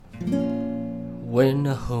When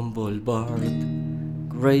a humble bard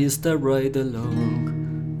graced a ride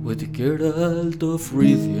along with Geralt of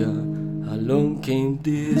Rivia, along came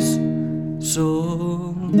this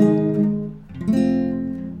song.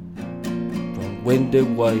 From when the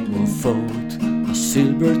White Wolf fought a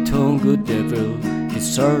silver-tongued devil,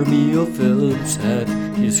 his army of elves had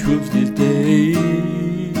his hooves this day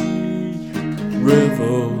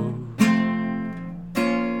revel.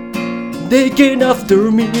 They came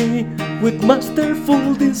after me with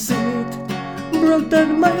masterful deceit, brought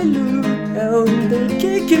down my loot and they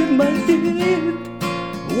kicked my teeth,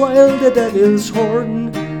 while the devil's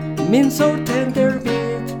horn means our tender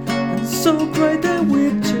meat, and so cried the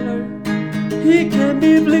witcher, he can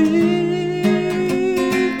be bleed.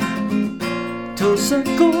 Toss a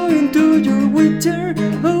coin to your witcher,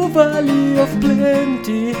 oh valley of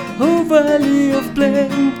plenty, oh valley of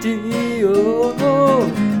plenty, oh.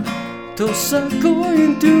 Toss a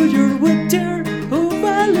coin to your witcher, oh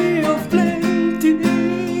valley of plenty.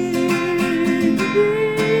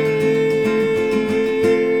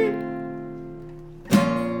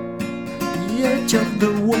 The edge of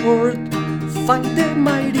the world, fight the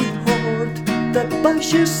mighty horde that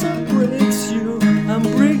bashes and breaks you and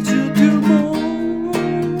brings you to more.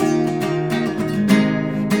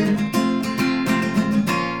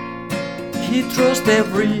 He throws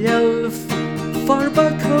every elf far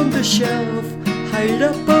back on the shelf, high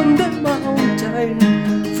up on the mountain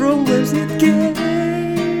from whence it came.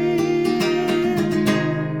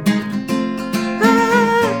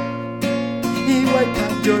 He wiped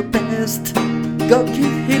out your best, God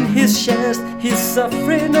give him his chest. He's a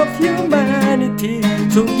friend of humanity,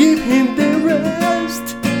 so give him the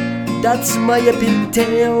rest. That's my epic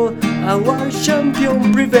tale, our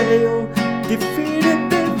champion prevail, defeated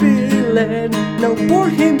the villain, now pour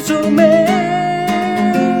him some ale.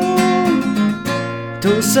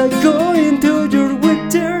 Toss a coin to your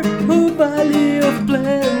witcher, oh valley of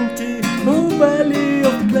plenty, oh valley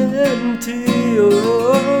of plenty,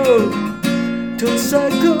 oh. Toss a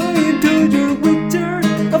coin to your witcher,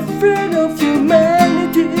 a friend of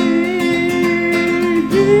humanity.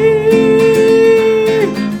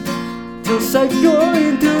 Toss a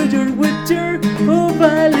coin to your witcher, oh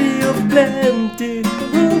valley of plenty,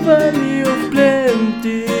 oh valley of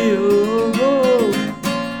plenty, oh.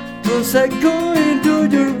 Toss a coin to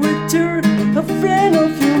your witcher, a friend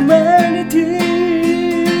of humanity.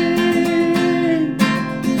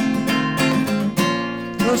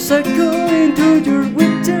 Toss a coin to your witcher,